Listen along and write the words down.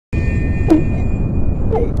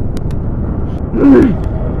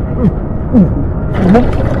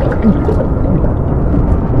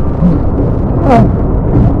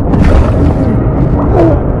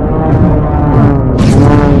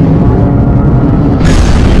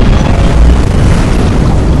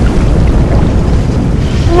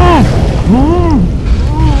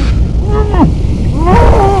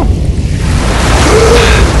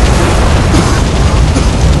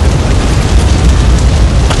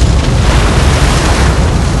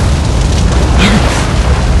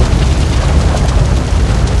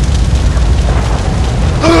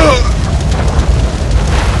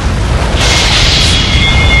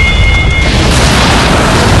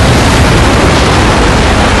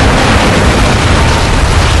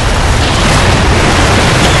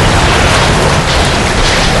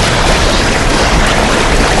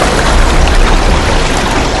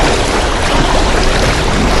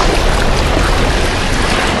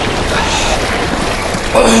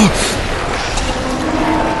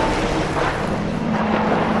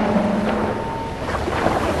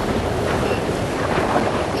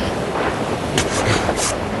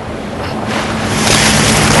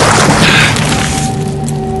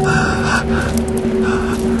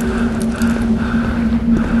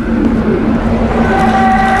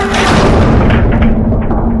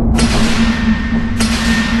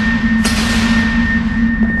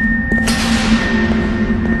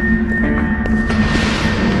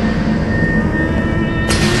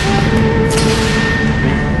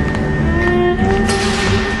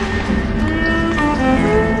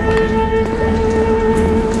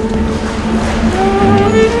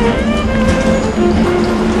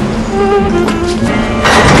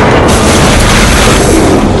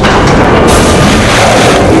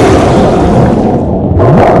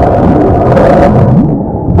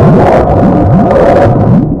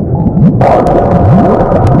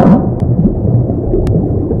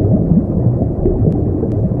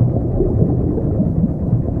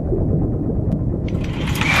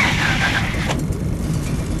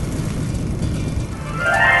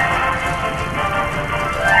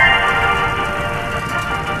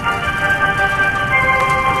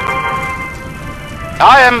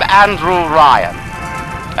I am Andrew Ryan,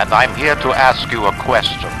 and I'm here to ask you a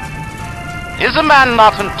question. Is a man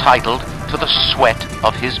not entitled to the sweat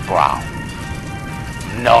of his brow?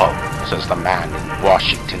 No, says the man in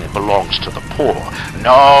Washington, it belongs to the poor.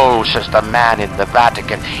 No, says the man in the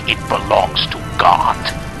Vatican, it belongs to God.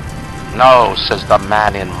 No, says the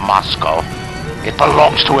man in Moscow, it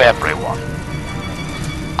belongs to everyone.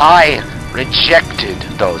 I rejected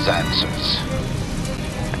those answers.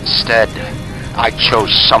 Instead, I chose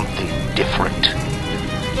something different.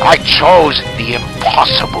 I chose the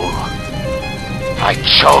impossible. I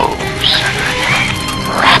chose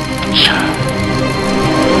rapture.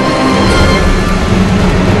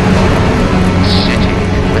 A city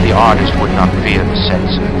where the artist would not fear the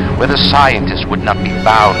censor, where the scientist would not be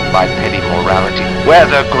bound by petty morality, where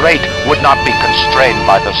the great would not be constrained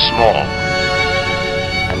by the small.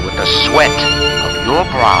 And with the sweat of your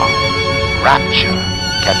brow, rapture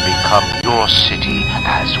can become your city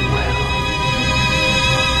as well.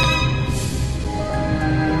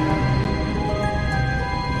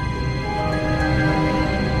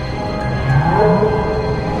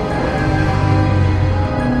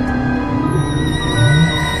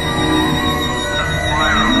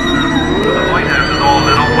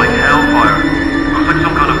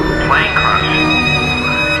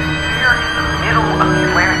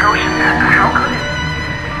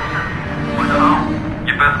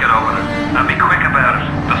 Get over there and be quick about it.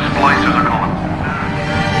 The splice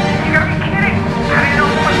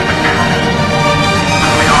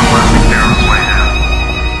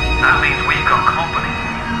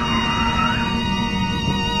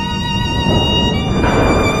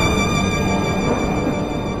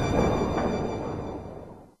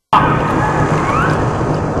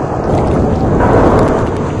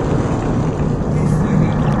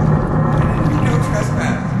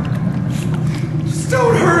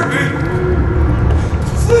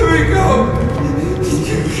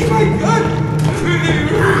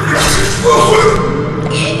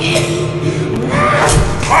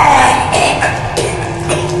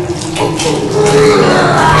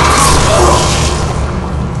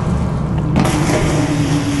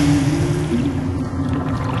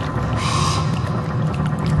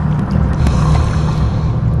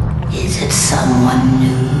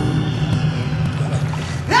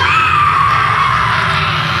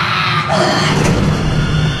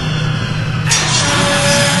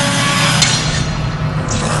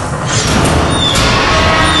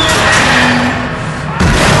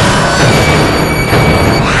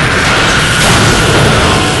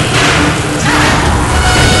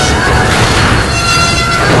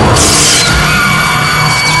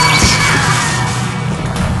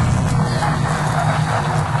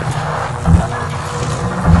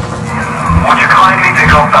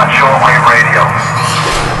I've got shortwave radio.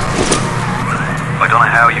 I don't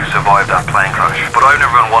know how you survived that plane crash, but I've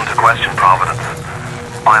never been one to question Providence.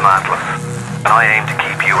 I'm Atlas, and I aim to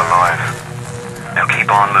keep you alive. Now keep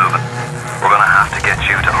on moving. We're gonna have to get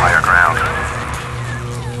you to higher ground.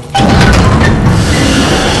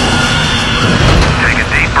 Take a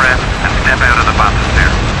deep breath and step out of the bathysphere.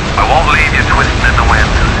 I won't leave you twisting in the wind.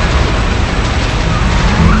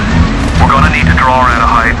 We're gonna need to draw her out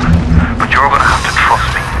of hiding, but you're gonna have to trust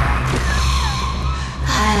me.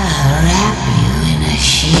 I'll wrap you in a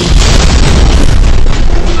sheet.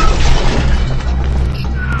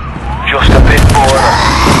 Just a bit further.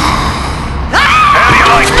 How do you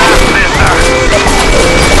like that, mister?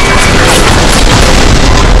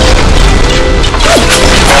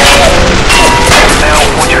 Now,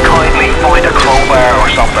 would you kindly find a crowbar or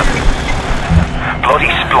something?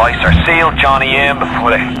 Bloody splicer sealed Johnny in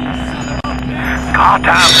before they...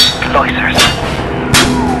 Goddamn splicers.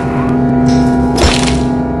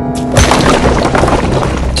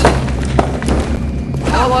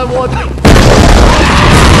 All I want...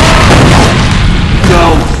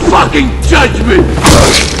 Don't fucking judge me!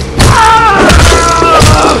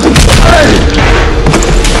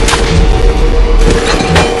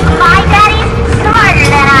 My daddy's smarter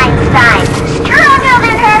than Einstein, stronger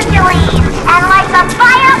than Hercules, and like the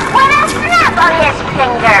fire with a snap of his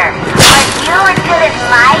finger. Are you as good as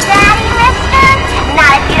my daddy, mister?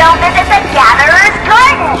 Not if you don't visit the Gatherer's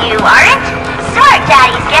Garden, you aren't. Smart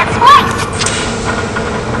daddies get swiped.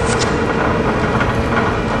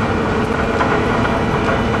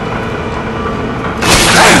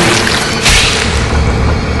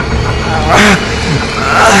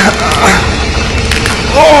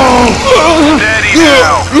 Steady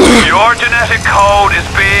now. Your genetic code is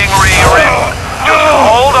being rewritten. Just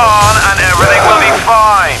hold on and everything will be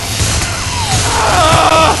fine.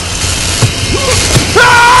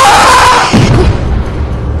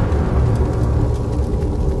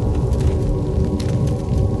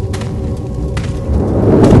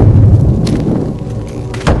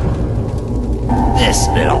 This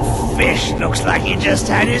little fish looks like he just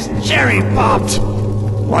had his cherry popped.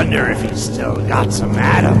 Wonder if he's still got some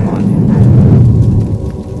Adam on him.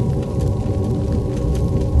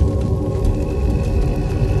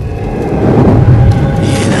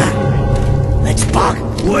 Let's buck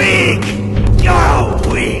wig. You're a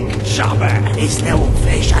wig chopper. This little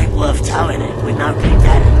fish ain't worth towing it with no big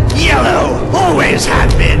daddy. Yellow, always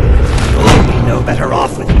have been. You'll be no better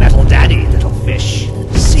off with metal daddy, little fish.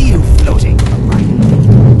 See you floating from my...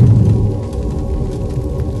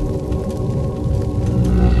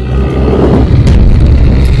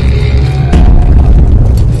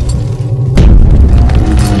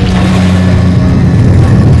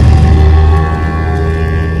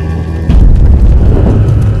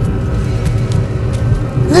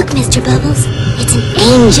 Look, Mr. Bubbles, it's an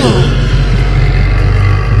angel.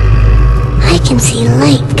 I can see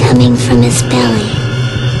light coming from his belly.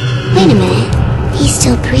 Wait a minute, he's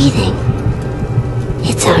still breathing.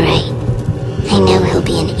 It's alright. I know he'll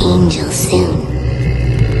be an angel soon.